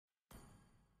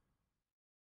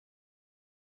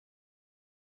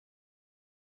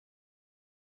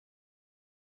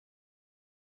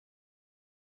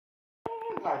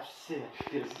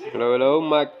Hello, hello,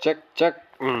 mic check, check.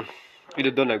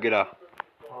 Itu don lagi dah.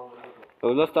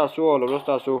 Lo start su, lo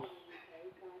start su.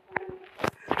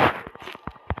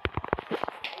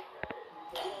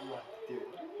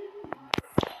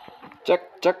 Check,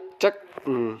 check, check.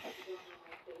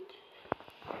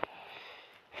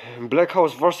 Black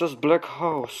House versus Black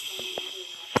House.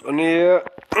 Ini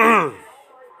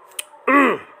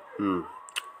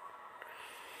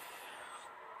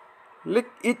Lick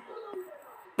it.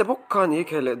 The book kan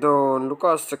ikele don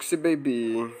Lucas Sexy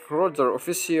Baby Roger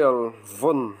Official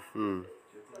Von.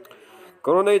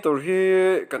 Coronator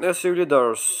hi kan SU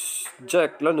leaders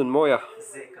Jack London Moya.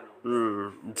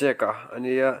 Jacka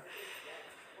ani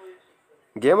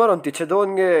gamer on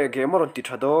tichadon nge gamer on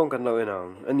tichadon kan lo ena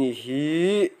ani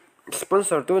hi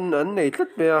sponsor tun an nei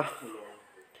tlat me a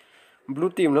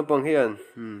blue team na pang hian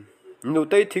nu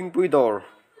tai thing pui dor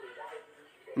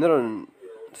naron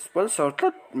sponsor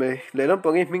tlat me le lam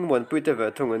pang hi ming mon pui te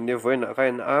ve thung an ni voina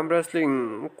kain arm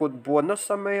wrestling kut buan na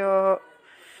samaya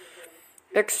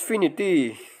Xfinity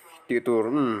ti tur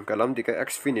kalam di ka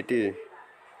Xfinity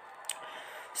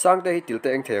sang te hi til te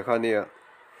eng the kha ni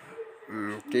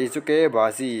Keisuke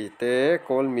Bazi te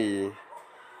call me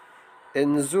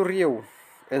Enzuriu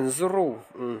Enzuru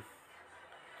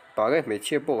Pare me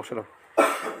chia po solo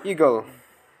Eagle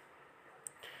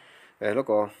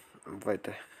loco vậy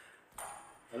te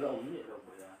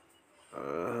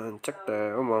chắc te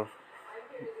mà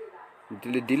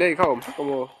delay không chắc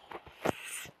không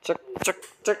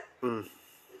chắc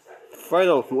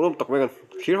final muốn ông tập mấy gần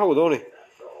khí hậu đâu này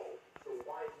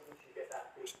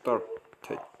start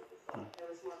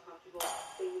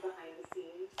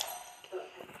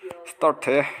start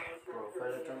thế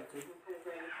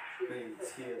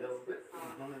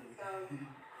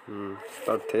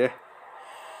start thế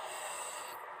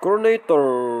coordinator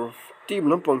team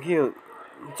lâm bằng hiện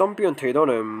champion thế đó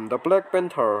này the Black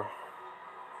Panther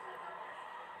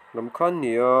làm khăn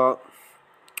nhỉ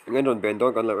nghe đồn bền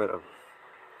đónกันlại vậy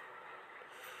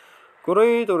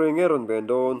coordinator nghe đồn bền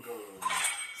đón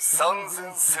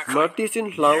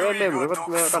Martin lau em rồi bắt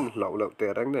nghe đàn lau lau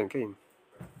tè đánh đàn cái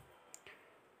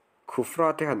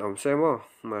Kufra te han om xem á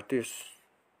Martis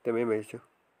te mấy chứ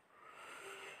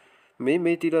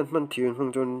mấy tí lần mình thiền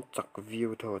không cho chắc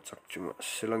view thôi chắc chừng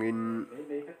sẽ là in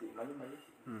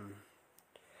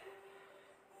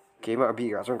cái mà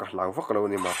bị cả trong cả làng vóc lâu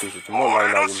này Martis chúng nó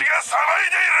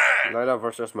lại là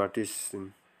versus Martis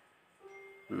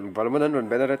Balman anh vẫn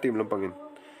bên ra team lắm bằng in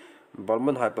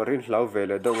Balman hyperin lau về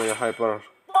là đâu mà hyper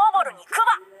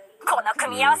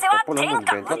Apple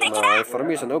anh vẫn bên chắc mà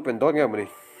formation open door nghe mà đi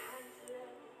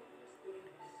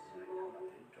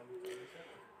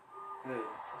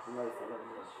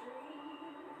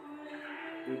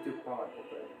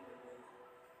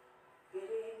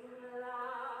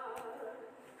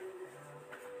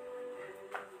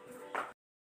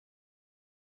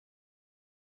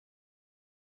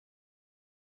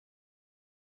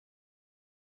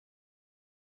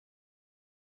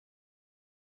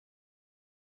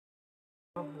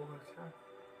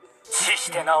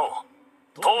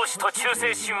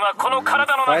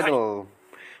Final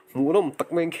muốn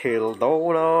tắc men khel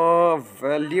đâu na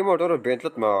value mà đó là bên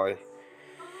lật mày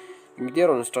media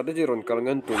on strategy on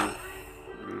kalangan tu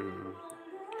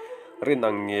rin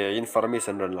ang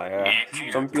information ron lại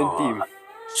champion team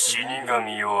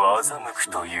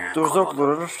tôi dọc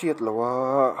rồi rất siết là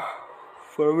wa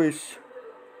farmis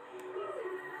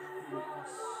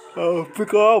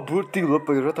pick up booty là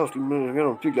bây giờ tao nghe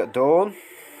nói pick là don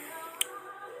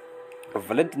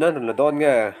Valentina là don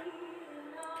nghe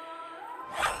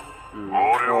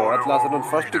Atlas on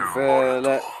first pick về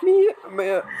là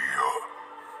mẹ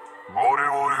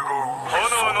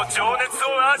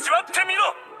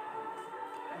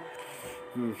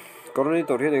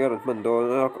Coordinator hiện đang mình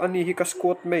đó anh ấy cái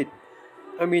squad mate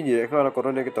anh ấy gì là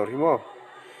coordinator hi mo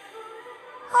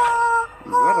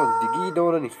nó rồi digi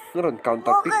đó này nó rồi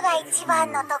counter pick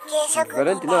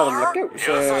Valentina là kiểu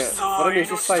sẽ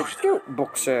Valentina side kiểu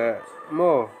box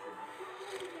mo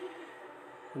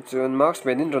John Max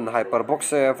Benin rồi hyper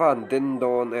box van den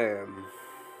don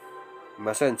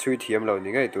mà sen chui thiam lâu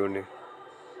như ngay tụi này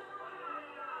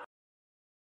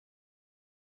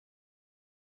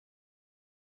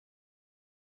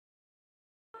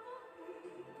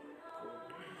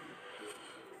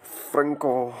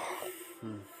Franco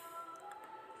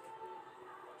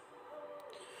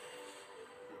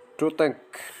True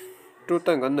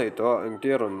tank anh này đó anh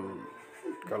kia rồi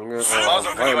càng nghe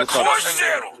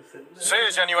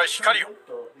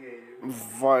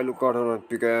vài lúc đó nó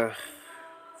bị cái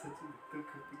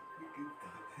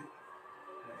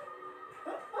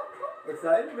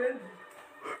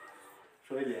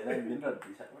Thôi liền anh biến lần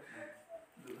thì chẳng mất.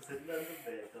 Đủ xứng lên nó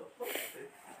về tổ.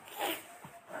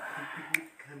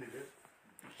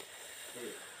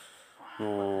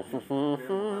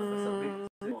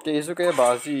 Keisuke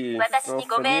bazi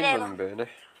fanin non bene.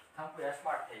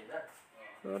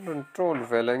 Non troll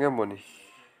velenge moni.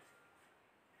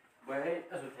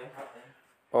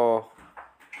 Oh.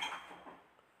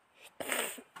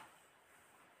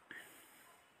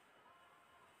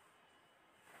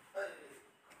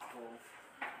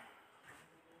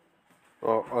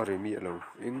 Oh, arimi lo.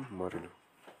 In marino.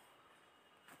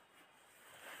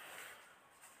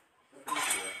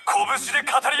 拳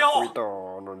で語り合おう Wito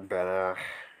non bene.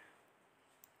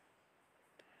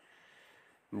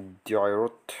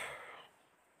 Jairot.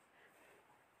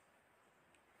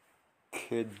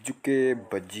 Kejuke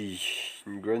baji.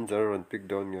 Grand Zero and pick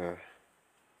down nga.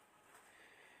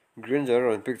 Grand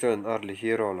Zero and pick down early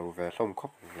hero lo ve som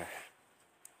kop nga.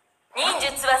 忍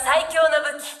術は最強の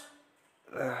武器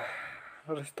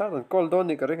Restart and call down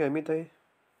ni kare nga mitai.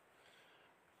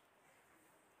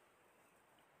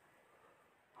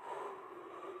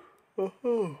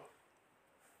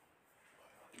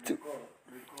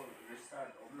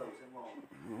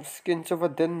 Skin cho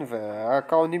vật den về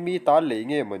cao ni mi ta lấy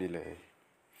nghe mà đi lấy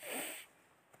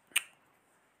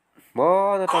mà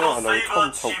nó tao là lời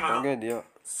thông sọc đó nghe đi ạ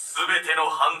全ての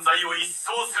犯罪を一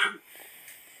掃する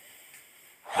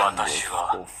私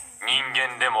は人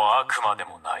間でも悪魔で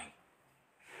もない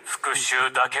復讐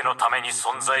だけのために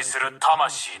存在する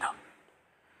魂だ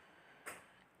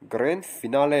Grand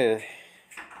finale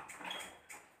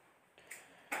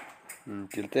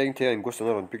til teng thế anh có sẵn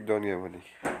rồi pick down nghe mà đi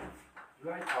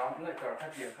Lại trở phát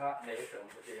triển khác để tưởng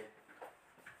của chị.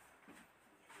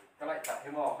 Các lại tập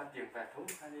thêm mò phát triển về thú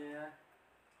hay đi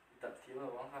tập thiếu ở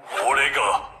bóng khác. 俺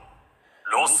が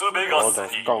ロスベガス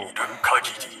にいる限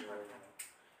り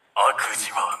悪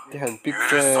事は thế anh pick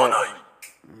許さない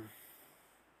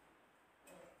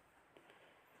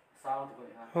Sao thì vậy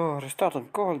hả? restart and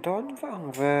call down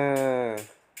vang về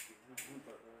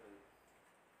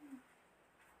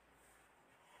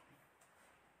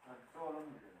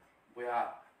Vậy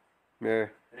à? nè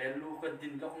Rèn lu cần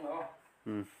tin cho không đó.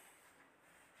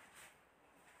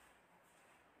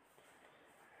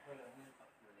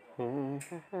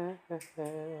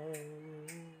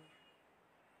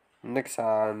 next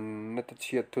time nó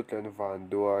chia thut lên van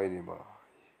đuôi đi mà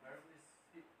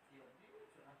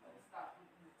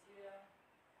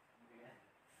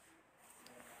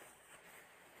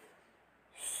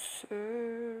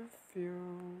save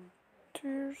your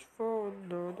tears for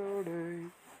another day.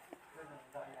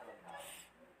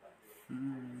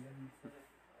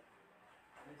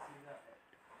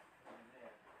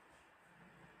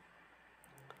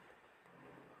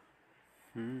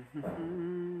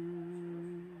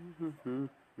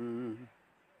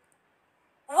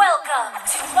 Welcome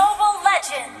to Mobile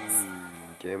Legends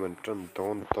Game and trân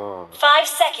tôn ta 5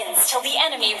 seconds till the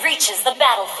enemy reaches the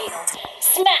battlefield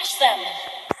smash them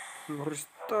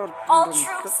restart all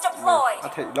troops deployed à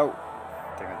thấy lâu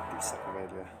thế cần tí sạc này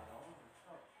là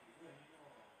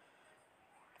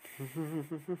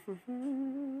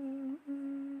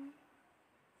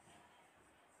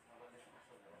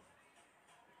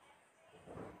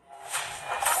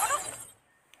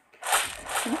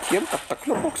kiếm tập tập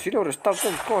lúc bốc xí đâu restart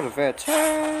tên con về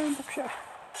chán bốc xa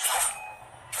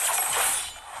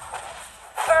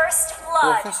first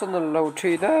blood professional low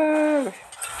tree đó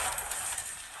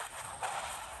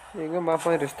nhưng mà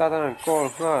phải restart anh call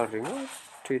nga ring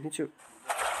tree đi chứ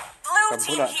blue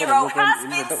team hero has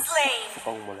been slain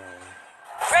không mà là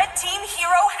red team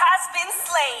hero has been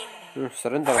slain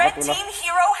surrender red hết luôn team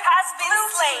hero has been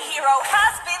slain hero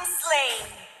has been slain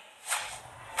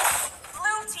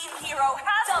blue team hero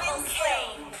has been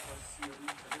slain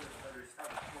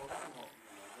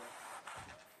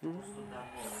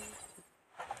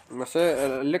mà sẽ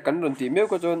lấy cắn đồn tìm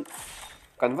có chọn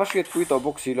cắn vắt huyết quý tàu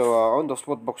box xì lô on the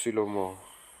spot box xì lô mà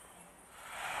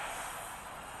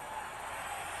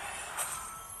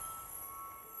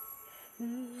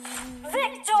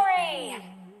victory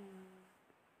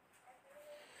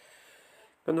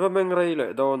cắn vắt men ray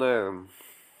lại đâu nè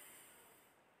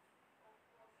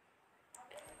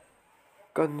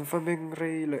cắn vắt men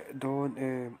ray lại đòn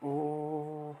em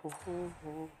ô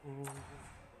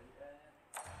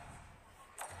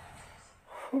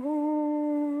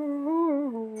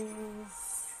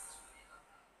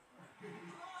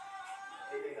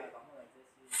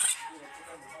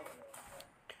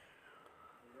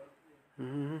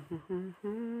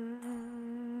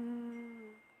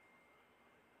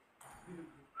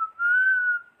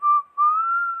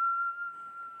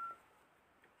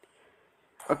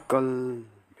akal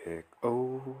bek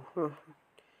oh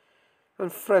Anh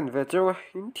friend về chơi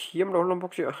in thiêm đâu làm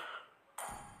bốc chứ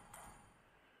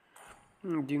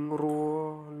ding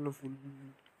rùa lovin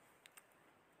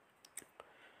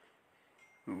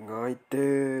ngay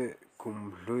tê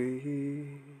cùng lui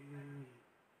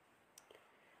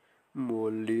mùa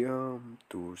liam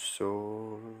tu so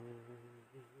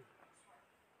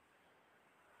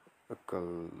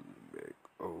akal bek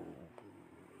oh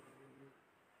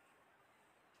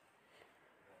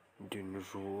ding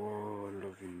rùa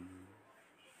lovin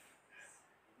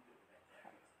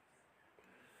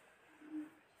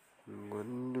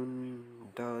ngon nun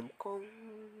dan kong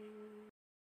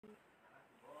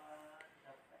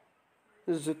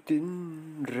zatin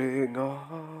renga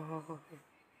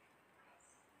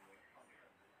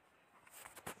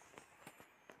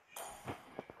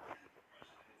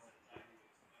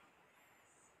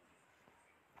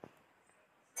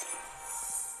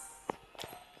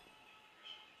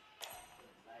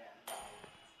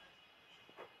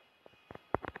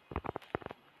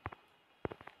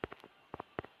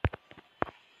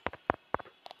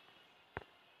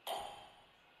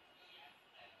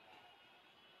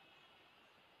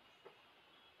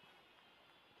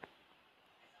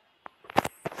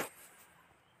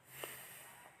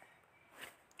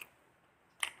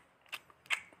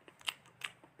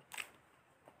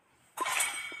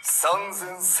三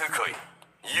千世界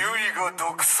唯我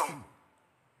独尊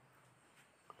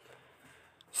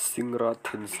Singra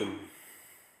Tensen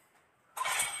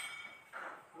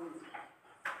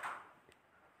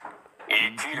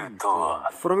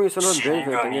From his own day, 死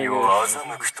神を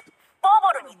欺くとボ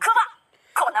ボルにクマ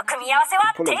この組み合わせ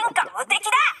は天下無敵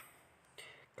だ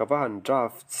các bạn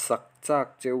draft sắc chắc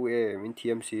châu e min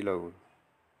TMC lâu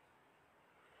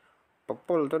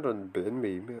Papol đó là bên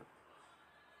mỹ mà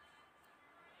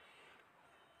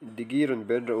Digi là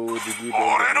bên rồi Digi bên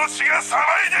俺の血が騒い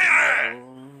でい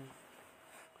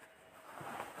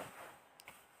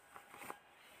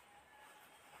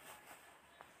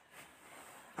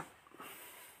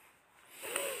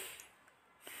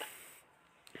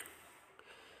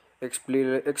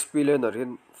る explainer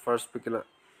in first pick la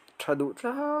thadu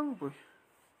tlang boy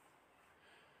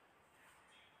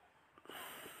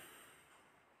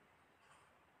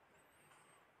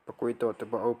pakoi to te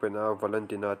pa open a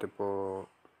Valentina te po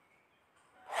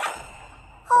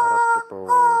Parat te po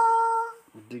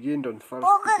digin don first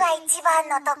僕が一番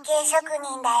の時計職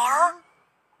人だよ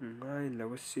ngai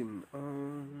lawasin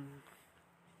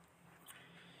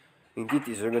hindi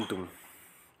ti sangan tung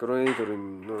Koroi to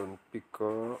rin non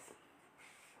pika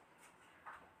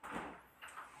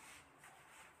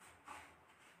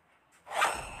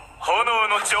炎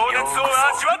の情熱を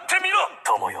味わってみろ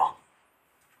友よ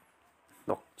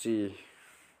Nokji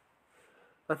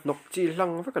Nokji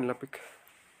lang với cần là pick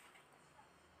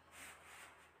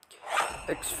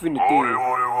Xfinity 我々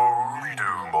は海で生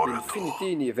まれた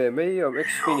Infinity ni về mấy ông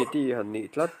Xfinity hẳn nị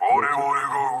lát 我々が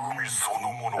海そ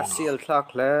のものだ Asiel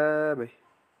thác lẽ mày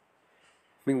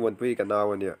Mình muốn bùi cả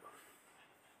nào nè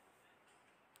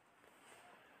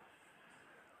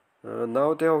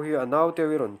Nào tiêu hi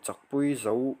rồi chắc bùi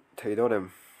dấu thấy đó nè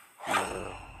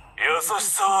優し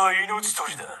さは命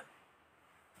取りだ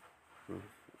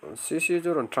Xí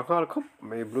cho rồi chắc hal khóc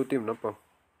mày blue team nó bao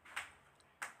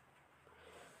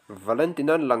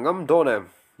Valentina là ngâm đó nè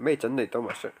mấy chân này tao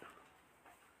mà sẽ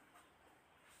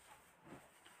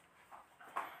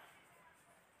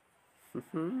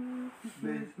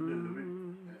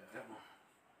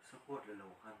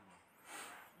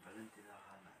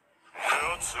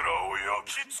奴らを焼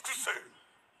き尽くせ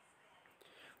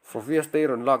For Fiesta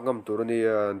rồi lạc ngâm tụi này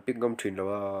pick ngâm thuyền là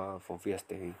for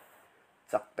Fiesta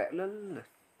chắc tệ lắm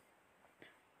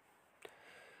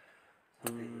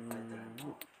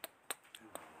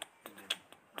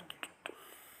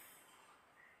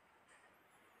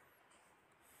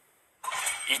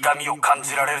痛みを感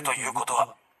じられるということ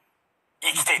は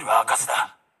生きている証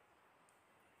だ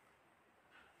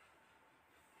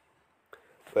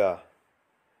Vậy à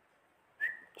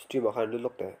Stream ở khăn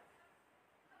lúc đấy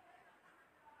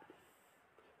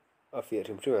À phía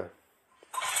thêm chưa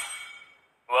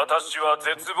私は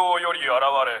絶望より現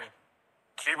れ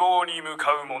希望に向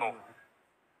かう者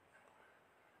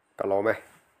Cả lò mày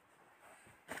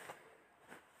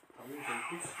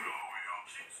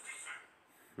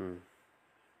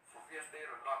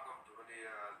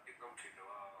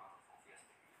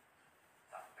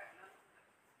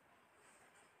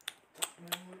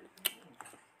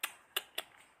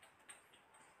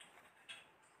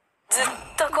ずっ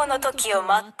とこの時を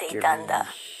待っていたんだ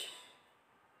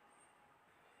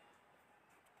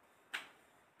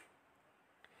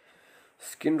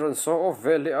Skin run so off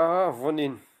veli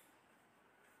vonin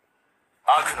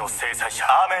悪の制裁者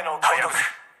雨の早く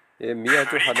Mia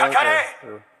tu hana ka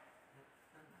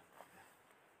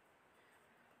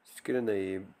skill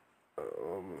này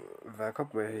và cấp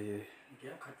về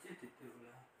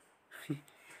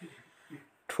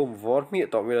thum vor mi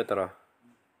to mi la tara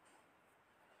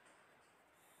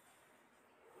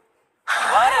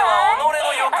我は己の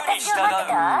欲に従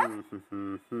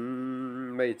う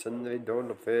mày chân mày đón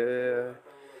nó về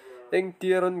anh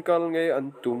tiran kal nghe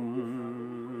an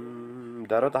tum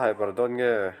daro ta hai pardon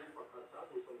nghe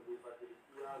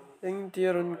anh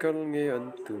tiran kal nghe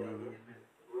an tum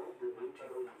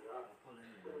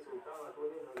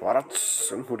barat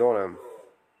sung hu do lam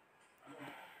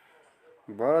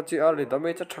barat ji ali da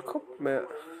me cha thakop me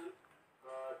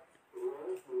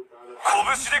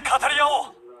拳で語り合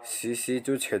おう si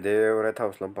chu chede ore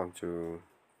thaus lam pang chu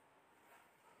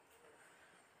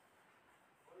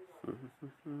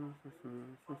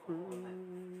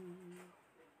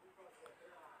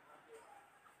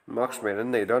Max mày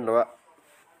này đó nó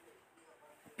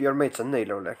Pierre mày chân này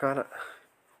lâu lại cả đó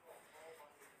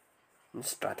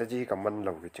strategy cầm ăn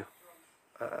lâu cái chứ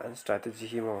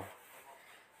strategy mà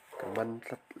cầm ăn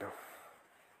rất lâu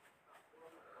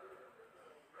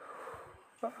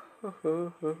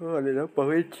này nó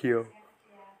bơi chiều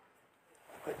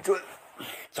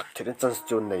chắc thế nên chân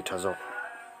chun này thật rồi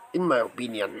in my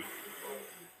opinion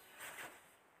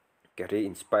cái này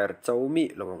inspire cháu mi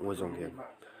là một ngôi dòng hiện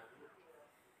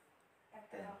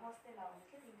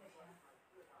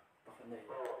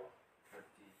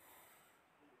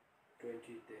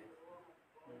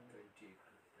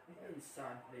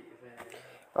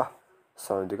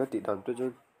sao thì có tỷ đàn tôi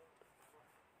chứ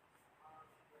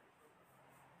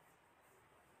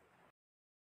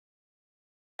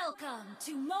Welcome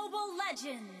to Mobile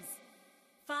Legends!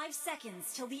 5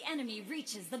 seconds till the enemy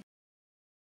reaches the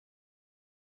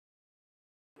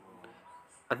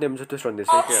anh em sẽ tôi để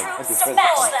xem kìa anh thì phải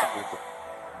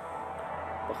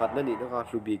và khát nó đi nó có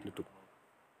lưu bị liên tục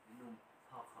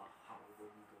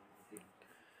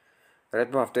Red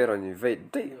buff tê rồi như vậy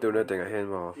đấy tôi nói tiếng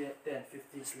Anh mà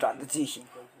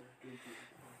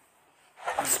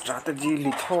strategy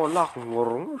li thô lạc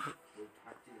ngorong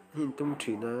nhìn tung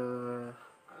chỉ na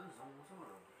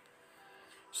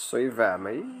xoay vả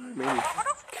mấy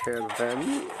khe vả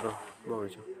mi rồi bao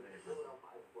nhiêu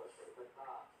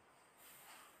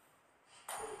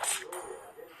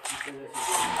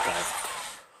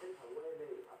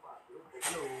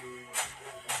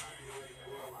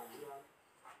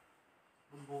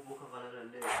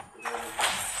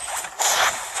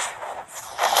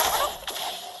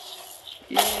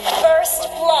First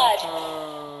blood.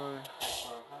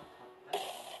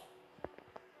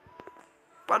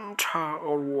 Pancha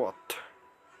or what?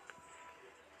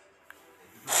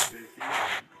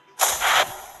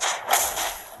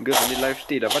 Good on the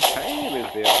lifestyle, but time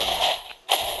is there.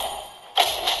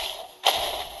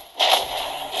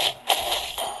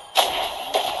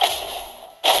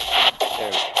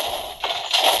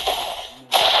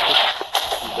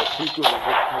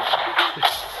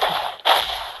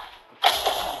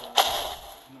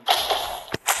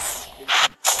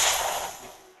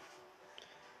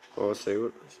 Oh,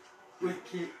 xíu.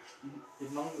 Wiki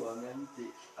mong đùa nên chị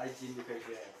ai chín thì phải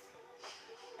về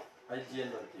ai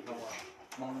chiên rồi chị không à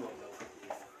mong đùa đâu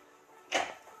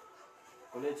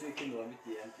có lẽ chơi cái đùa với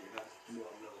chị em chị không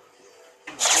đùa đâu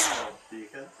chị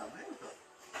không thằng ấy rồi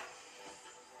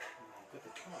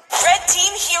Red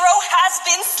team hero has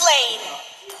been slain.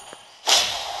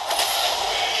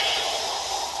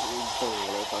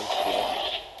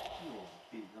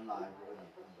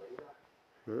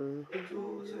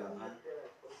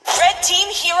 Red team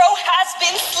hero has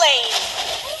been slain.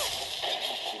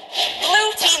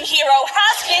 Blue team hero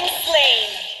has been slain.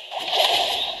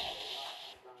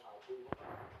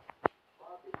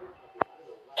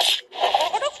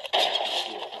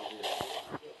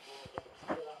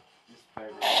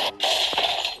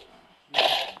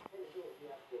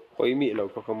 Ôi mị lâu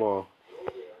có mò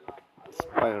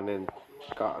Spider nên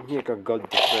cả như cả gold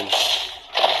difference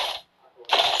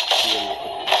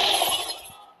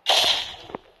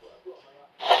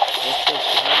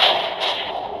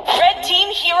Red team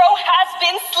hero has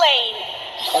been slain.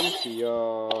 anh thì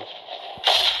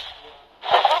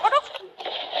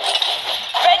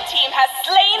Red team has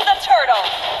slain the turtle.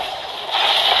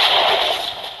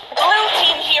 Blue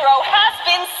team hero has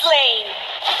been slain.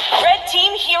 Red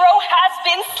team hero has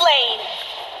been slain.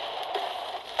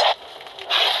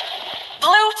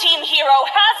 Blue team hero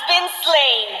has been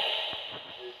slain.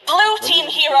 Blue team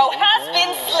hero has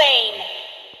been slain.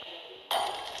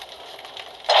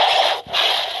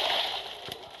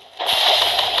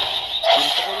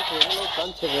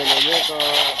 cancer về này có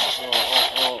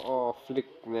Flick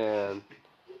man.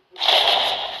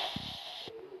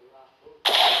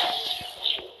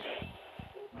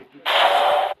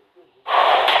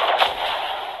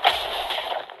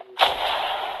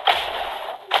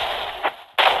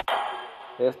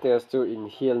 STS to in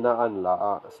heel na an la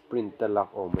a sprint te lak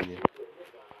om ani.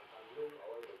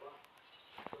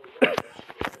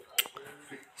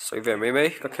 Soi về mấy mấy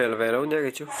các khel về đâu nhé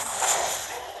cái chú.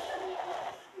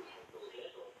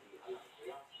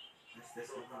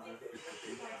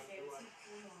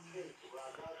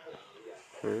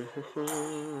 Đi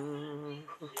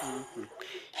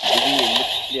mất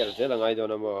clear thế là ngay đó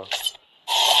nè mà.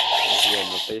 Giờ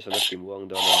một tay sẽ nó tìm quang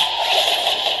đó nè.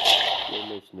 Cái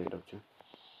này này đâu chứ.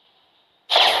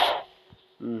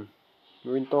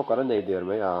 Win to cả này there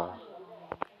mấy à.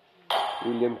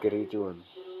 William Carey chuan.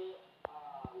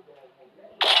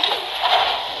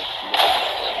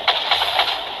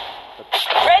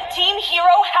 Red team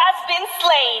hero has been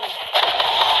slain.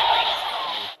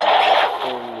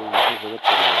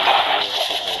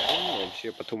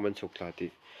 Siya patuman suklati.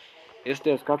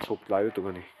 STS kat suklayo to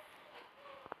gani.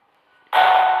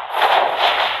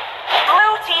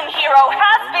 Blue team hero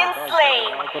has been slain.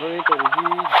 Karon ito hi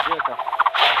jeka.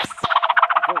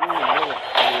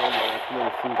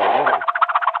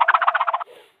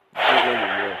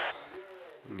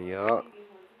 Nia.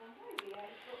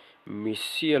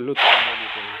 Misia lut ni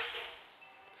ko.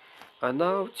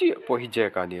 Anaw chi po hi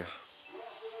jeka nia.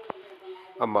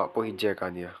 Ama po hi jeka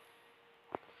nia.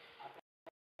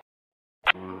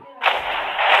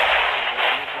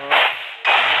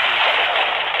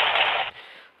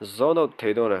 Zone out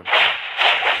thay đó nè.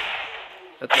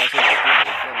 Blue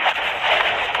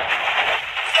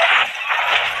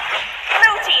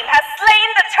team has slain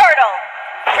the turtle.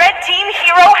 Red team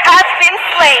hero has been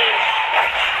slain.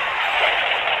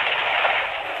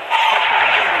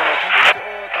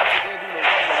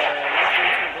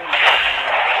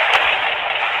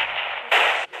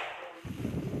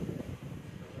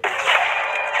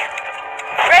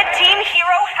 Red team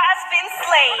hero has been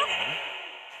slain.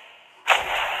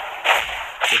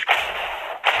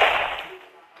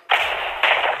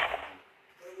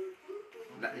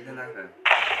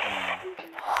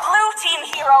 Blue team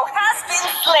hero has been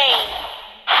slain.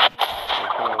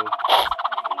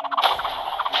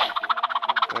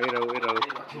 Ở đâu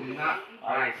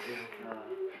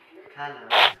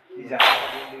Đi ra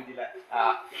đi lại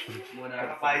mua nào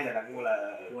các bay là mua là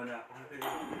mua nào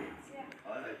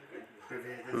cái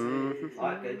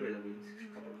về là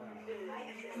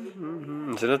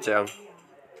mình sẽ nó chạm.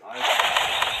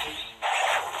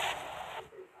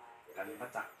 cảnh bắt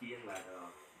chặt chiên là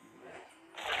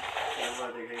em qua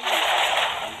thì cái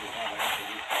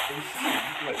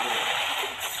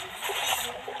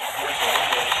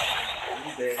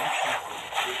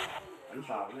anh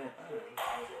pháo này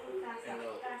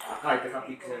아까 이때가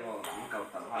빅세고 그러니까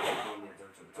없다고 하고 그러면 좀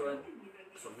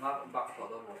손나 막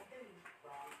받아놓고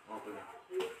그래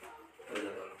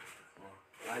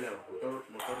아이래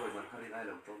모터로 이만 칼이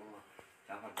아이래 또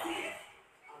장판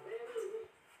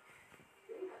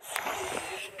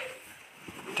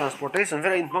Transportation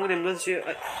phải in mang dem lên chứ.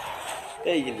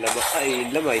 Đây in là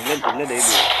mày lên in là đấy đi.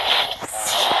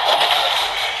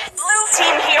 Blue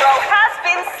team hero has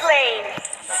been slain.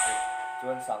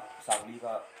 주원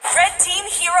쌍리가 Red team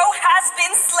hero has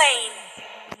been slain.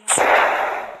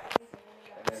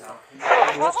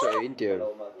 Nó sẽ in tiền.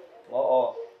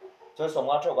 저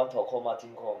송아초가 더 코마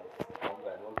팅콩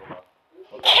뭔가 놀고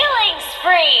Killing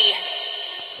spree.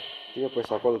 Chưa phải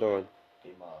sao có đâu.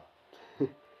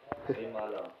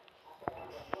 이마라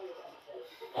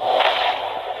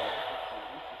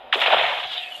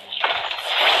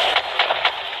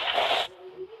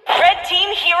Red team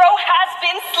hero has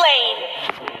been slain.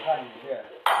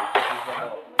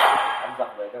 anh dặn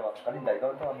về đâu cái đỉnh đấy có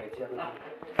mấy chiếc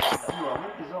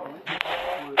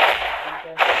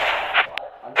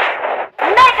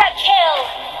Mega kill.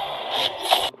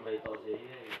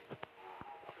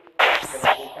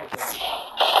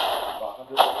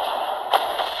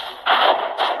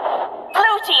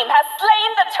 Blue team has slain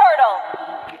the turtle.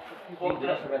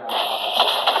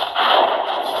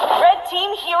 Red team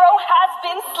hero has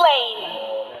been slain.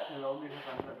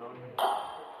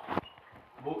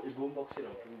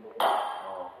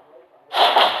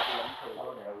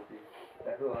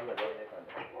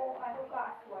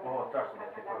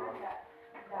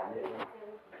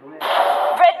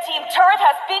 Red team turret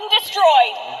has been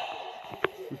destroyed.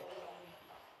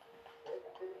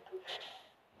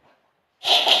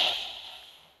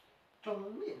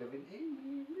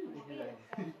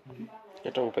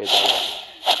 Cái trong phải sao?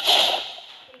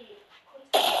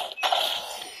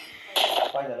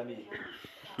 quay giờ là gì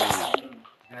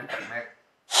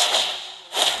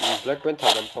Black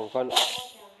Panther kan phong khan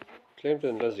claim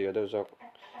chen la zia do zok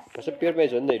pa se pier mai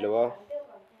jon nei lo wa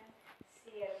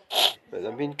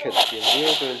lam hin khet tiam dio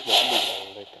chen na ni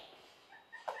ang lai ta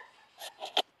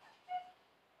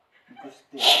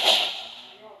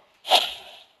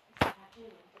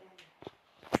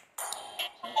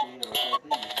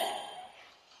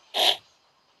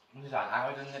như là ai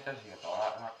có chân nhất chân thì tỏ ra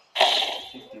ha.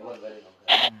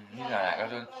 Như là ai có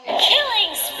chân.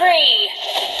 Killing spree!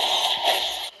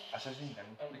 Assassin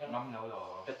kan năm lâu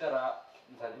rồi. Cái đó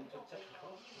là những chất chất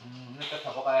không? Nó chất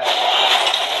thật có bài.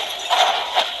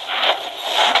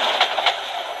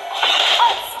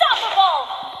 Unstoppable!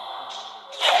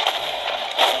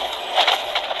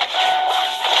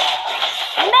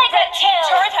 Mega kill!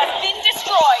 Turret has been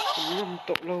destroyed! nam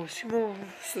tok lo simo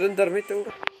surrender mai to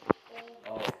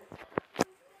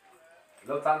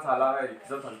Dấu tan xả la này,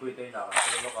 dấu thần quy tên nào?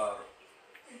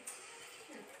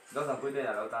 Dấu thần quy tên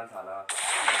là dấu tan xả la.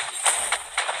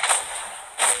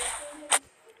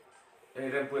 Ê,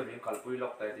 rem quy mình khẩn quy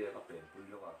lọc tay thì có biển quy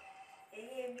lọc à?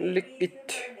 lick it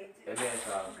Ê, nên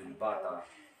là bình ba ta.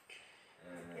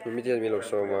 mi tian mi lo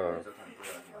so ma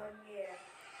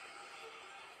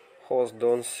horse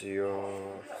don't see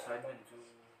you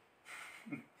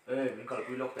Ê, mình khẩn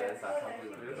quy lọc tay xả xong quy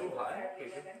lọc tay.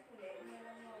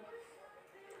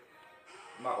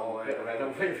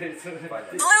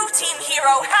 Blue team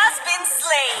hero has been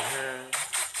slain!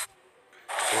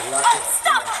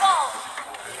 Unstoppable!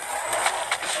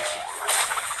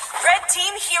 Red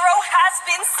team hero has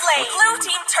been slain! Blue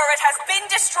team turret has been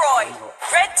destroyed!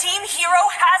 Red team hero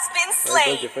has been ai có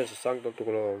slain! defense sang to to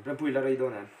lo Rem quy là đây đâu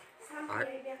nè? Ai?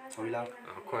 Thôi lắm.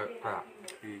 Khoai khoai.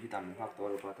 Thì cái tầm phát to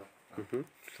được bao nhiêu?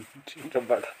 trong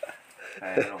bạn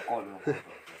Này, nó con luôn.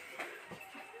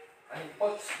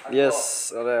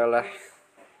 yes ala ala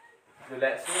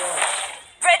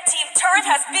Red team turret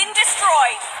has been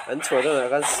destroyed! anh chua đó là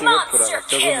gan Singapore à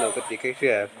cho con nào cái tí cái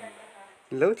kia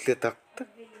lâu liệt tắc tắc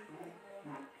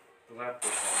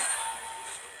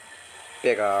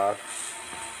bẹc à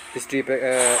history bẹc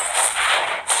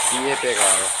bia bẹc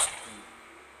à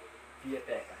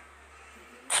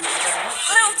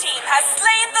Blue team has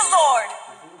slain the Lord!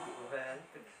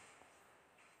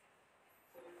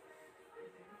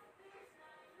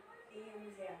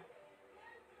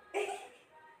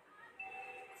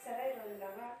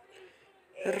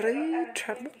 rei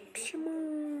chặt mất xíu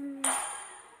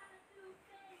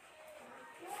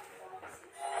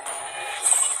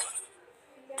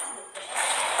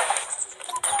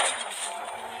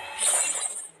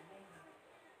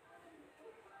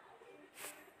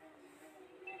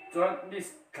Cho đi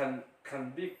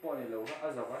khẩn big bọn này lâu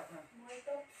á giờ quá.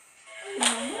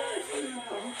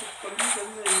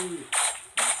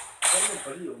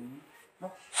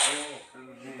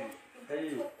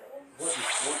 Hey, what is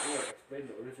Cold War? Explain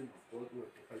the origin of Cold War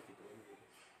to fight the Cold War.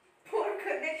 Poor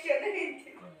connection.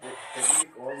 The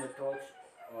technique or methods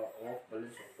of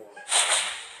balance of power.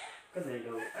 Cái này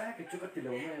lâu, cái chỗ cái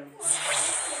lâu này.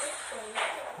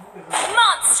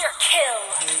 Monster kill!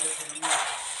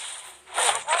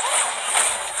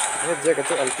 hết giờ cái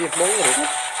chỗ ăn tiếp mong rồi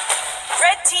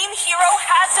Red team hero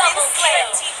has been slain!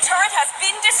 Red team turret has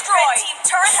been destroyed! Red team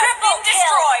turret has been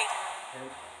destroyed!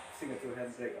 Signature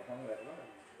handbrake ở hoang vậy đó.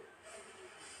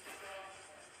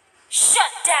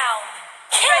 Shut down!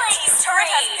 Red team's turret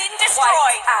has been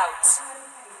destroyed! Out!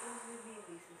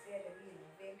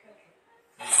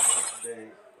 Đây.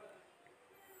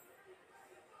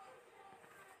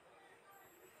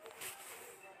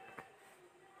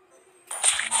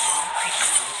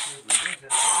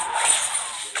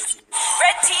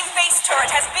 Red team base turret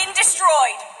has been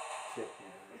destroyed!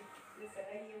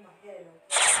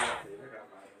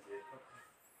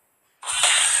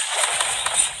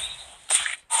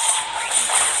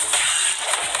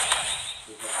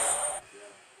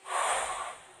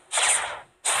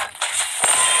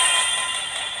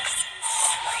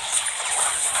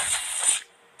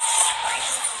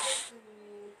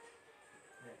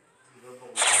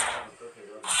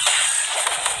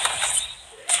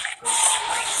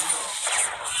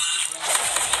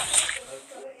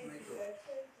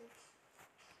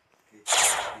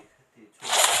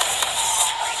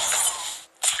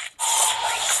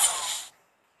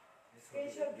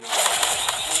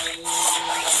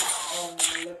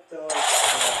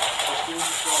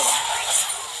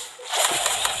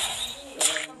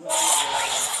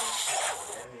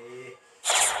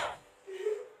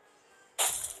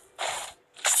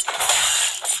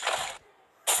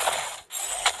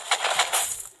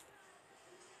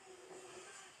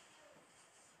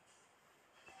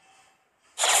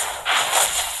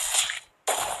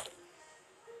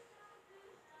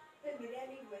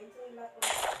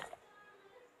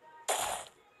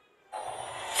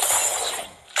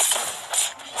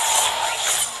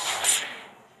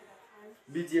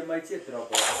 BGM ai chết rồi.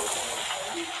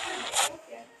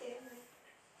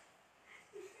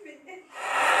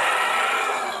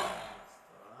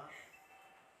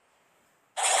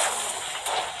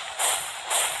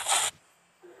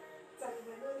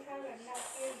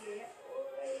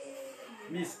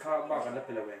 Miss Kha ba kan na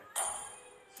pilawe.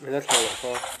 Nó thằng là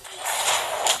sao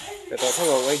cái đó thằng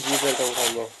ông ấy ghi về trong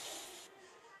phòng không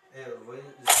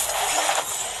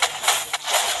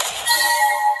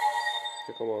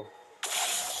chứ không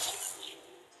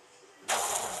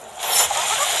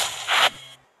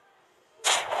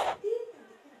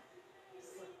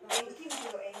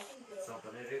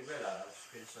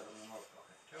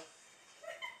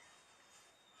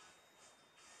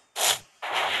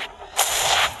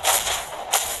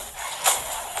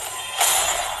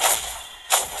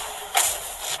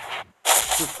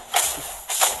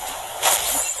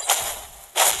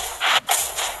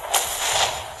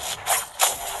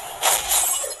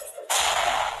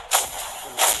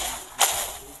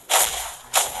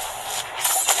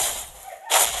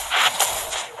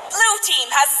Blue team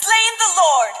has slain the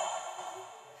Lord.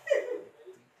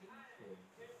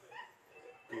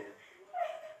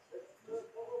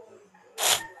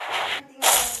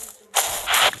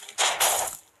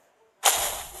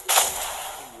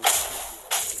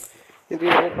 Jadi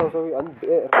ini kalau saya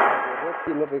anbe,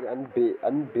 reti lebih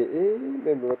anbe,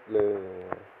 membuat le.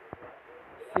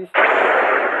 Sis.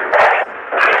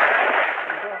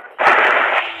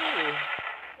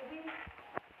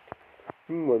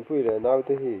 Muốn phui là nào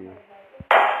thế hỉ?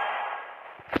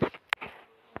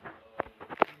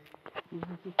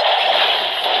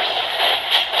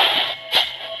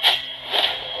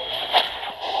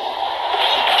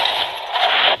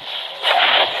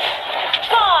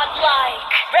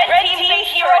 Godlike. Red team's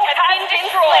hero has been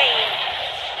slain.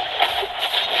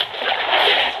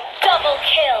 Double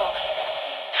kill.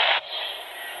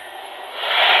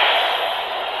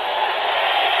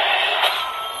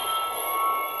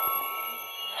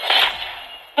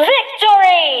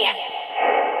 Victory!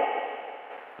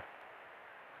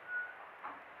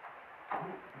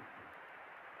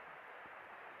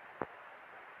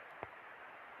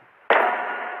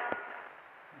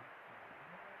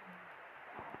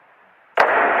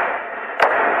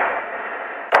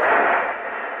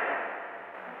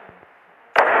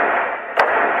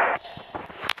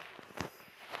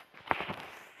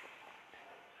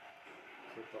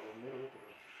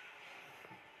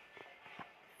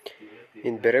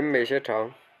 In berem mấy sẽ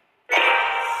thằng.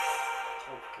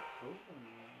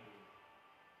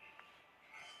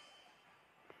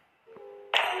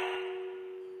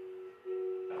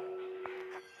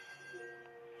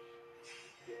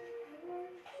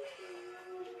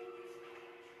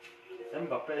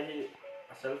 Mbappe hi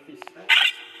selfish.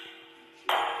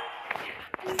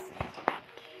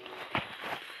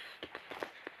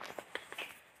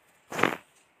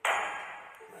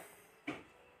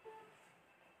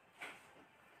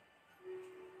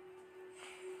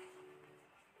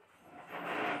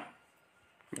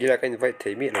 Gila cái vậy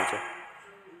thấy miệng rồi chứ.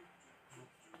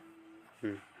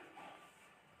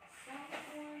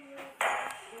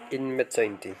 In met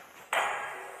zijn die.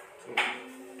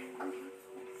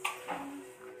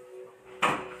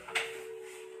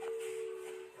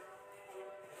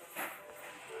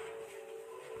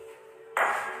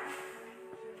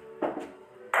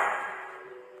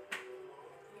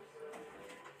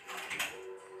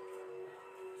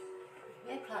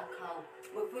 Khát khao,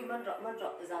 bữa vui man rõ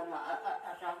ra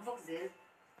là ráng vóc dễ.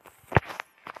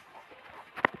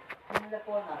 Nên là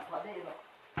con hả thoát đây rồi.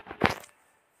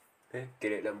 Ê,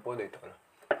 cái này làm bố này thôi.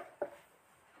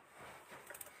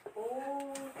 Ô,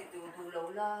 cái đủ lâu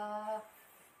là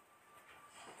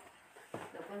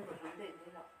con có vấn đề đấy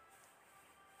là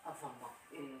à phòng học.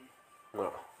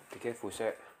 Thì cái phụ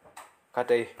xe. Cắt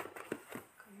đi.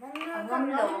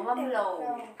 Ngâm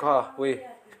lầu. Có, ui.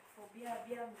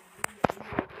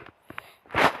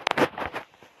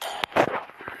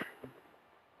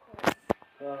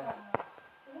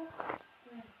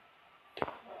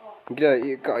 Gila,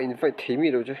 cả in phải thấy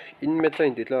mi đâu chứ. In met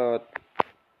zijn thì là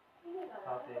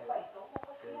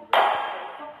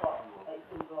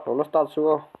nó start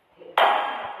xuống.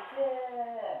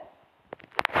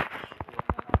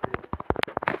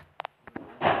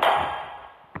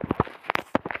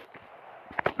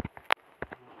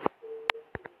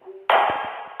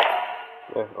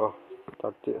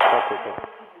 Start it.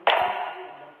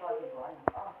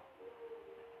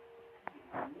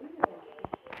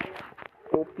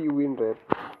 OP win rate.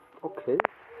 Okay.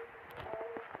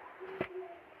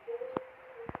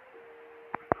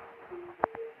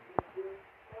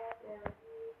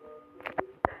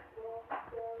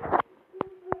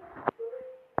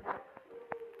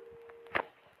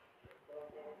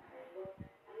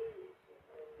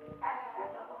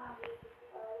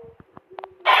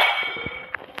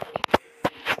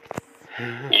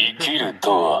 生きる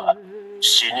とは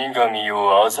死神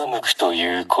を欺くと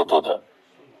いうことだ。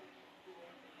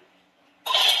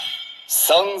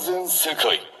三千世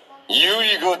界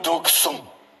唯我独尊。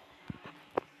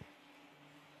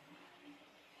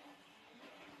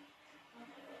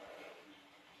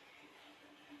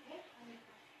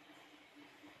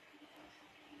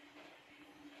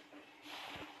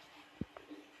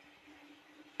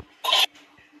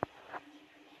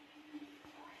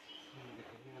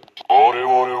我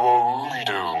々は海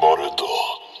で生まれた。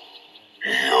い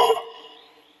や、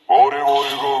我々が海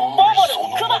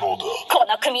そのものだ。こ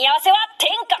の組み合わせは天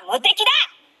下無敵だ。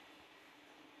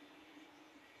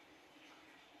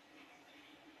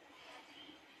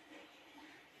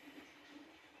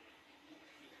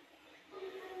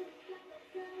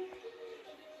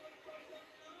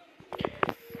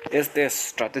Este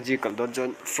strategical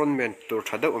dungeon frontman tur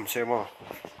thada sema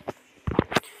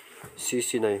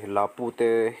CC này lapu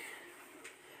te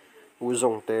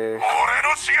uzong te 俺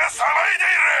の血が騒い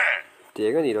でい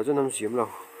る。 tiega ni lo cho nam sim lo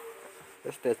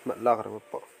este mat la ka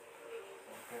pa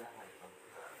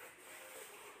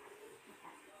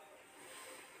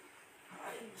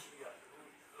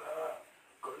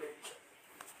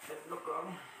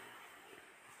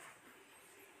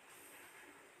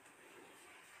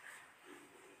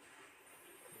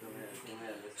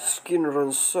skin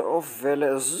runs of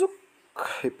vele zuk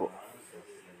hipo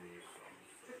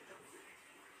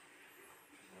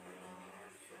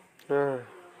ah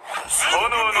炎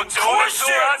の情熱を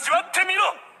味わってみろ。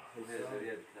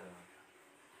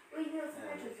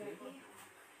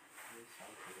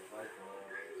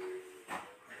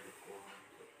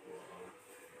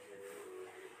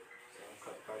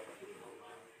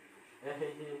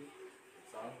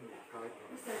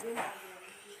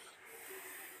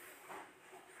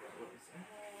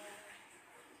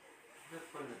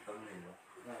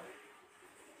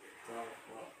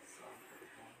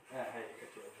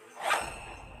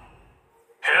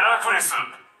 ヘラクレス、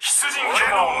出陣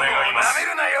権を願います。舐め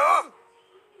るなよ。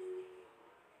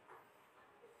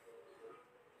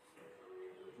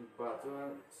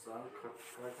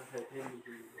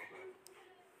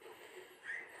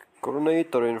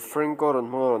 Coordinator in Franco and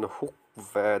Moron hook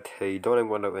vat hey don't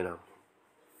want to win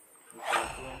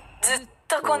ずっ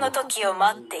とこの時を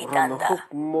待っていたん Ron だ。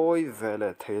 hook moi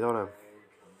vele hey don't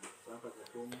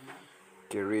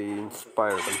Gary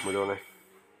inspired and Modone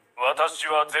私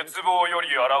は絶望より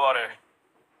現れ、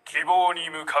希望に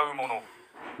向かう者。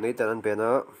 Nathan and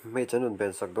Bena may chan and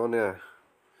Ben sak don ya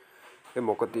e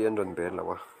mokati and ron ben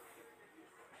lawa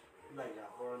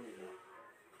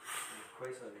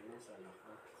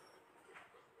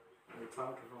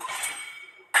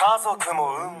家族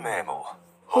も運命も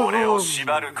俺を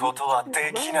縛ることは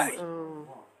できない。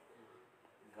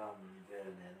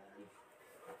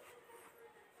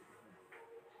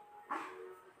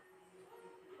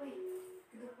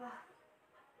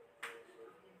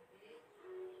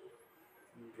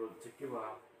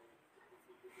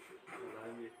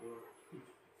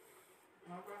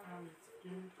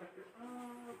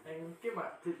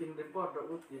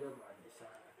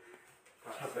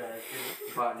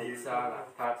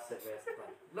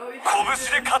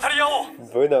 拳で語り合おう。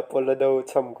 Buena pola daw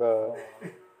cham ka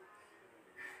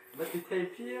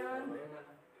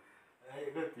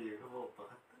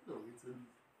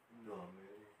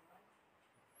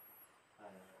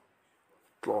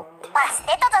Plot バス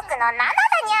テト族のナナだ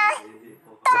にゃ。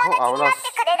友達になって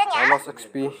くれるにゃ。 Alas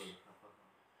XP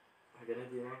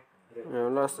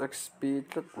Alas XP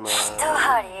tat ma 一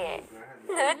針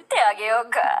縫ってあげよう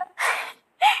か。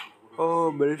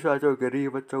 Oh Melissa cho Gary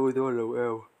bắt trâu đó lầu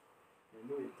eo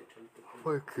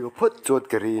Ôi kiểu phất chốt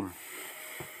Green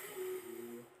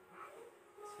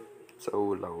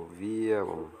Châu lầu vía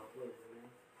bông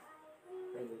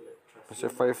Kasi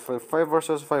 5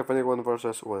 versus 5 and 1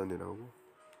 versus 1 you know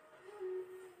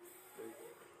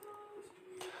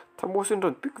Tham mô xin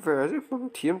rần pick về chứ Mang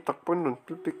thiếm tắc bên rần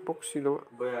pick box xí đâu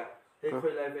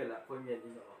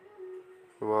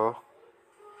Wow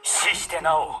死して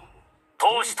なお、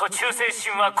闘志と忠誠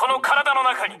心はこの体の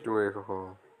中に。 Gue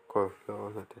koko Ko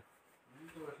Ko Sate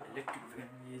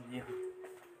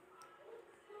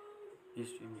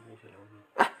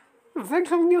Veng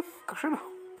không nhiêu Các sao nào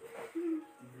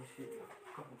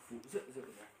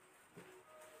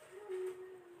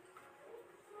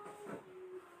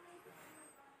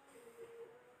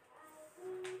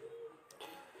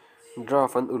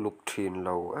Draft an uluk thin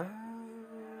lâu á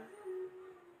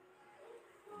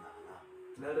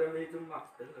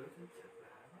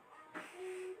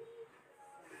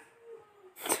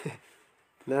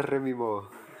La remimo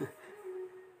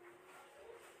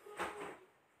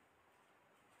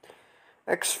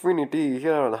X Infinity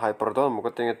here on Hyperdon mo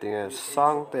kating ting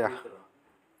sang te a.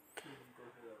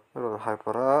 On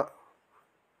Hypera.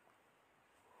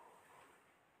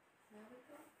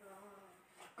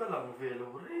 Cái lòng về là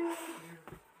rê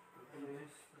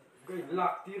cái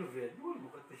lạc tiêu về luôn một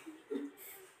cái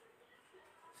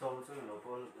sau đó nó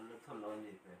có nó thầm nó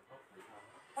nhịp về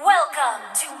Welcome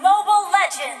to Mobile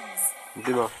Legends!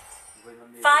 Dima.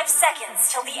 5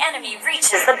 seconds till the enemy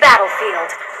reaches the battlefield.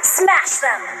 Smash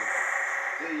them!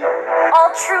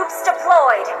 All troops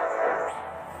deployed!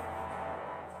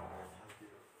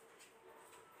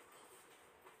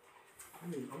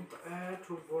 mình ông ta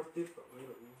thu vô tiếp vào cái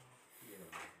rồi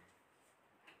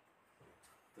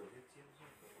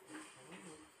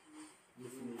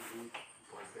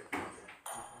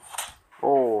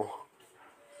Oh.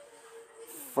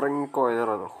 Franco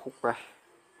era no hukpe.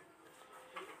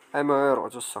 Ai mà ở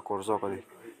cho sakor zo cái đi.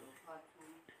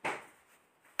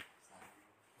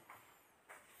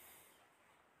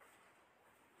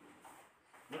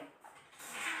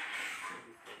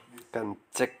 Kan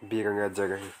check bi ka nga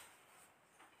jaga hi.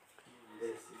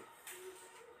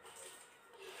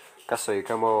 Kasoi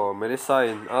ka mo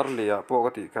Melisain Arlia po ka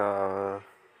ti ka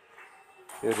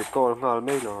recall ngal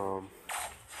mai no.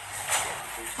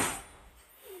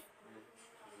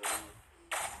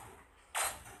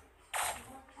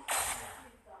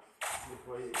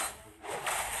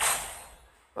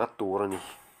 Atura ni.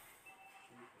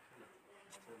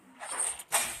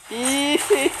 Ih.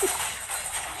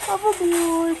 Apa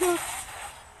boy ka?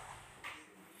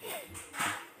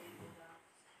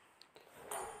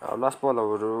 Last ball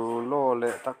lo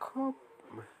le takop.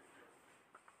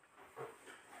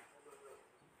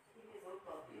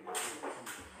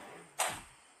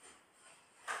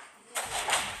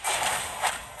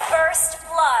 First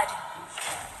blood!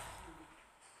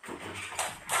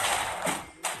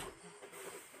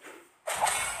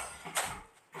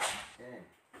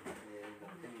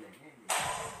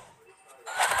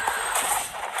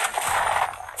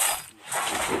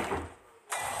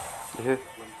 Blue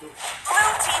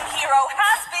team hero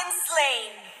has been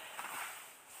slain.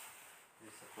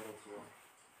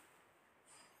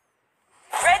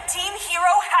 Red team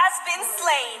hero has been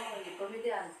slain.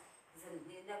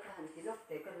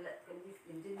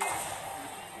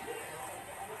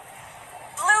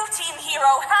 Blue team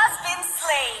hero has been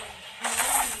slain.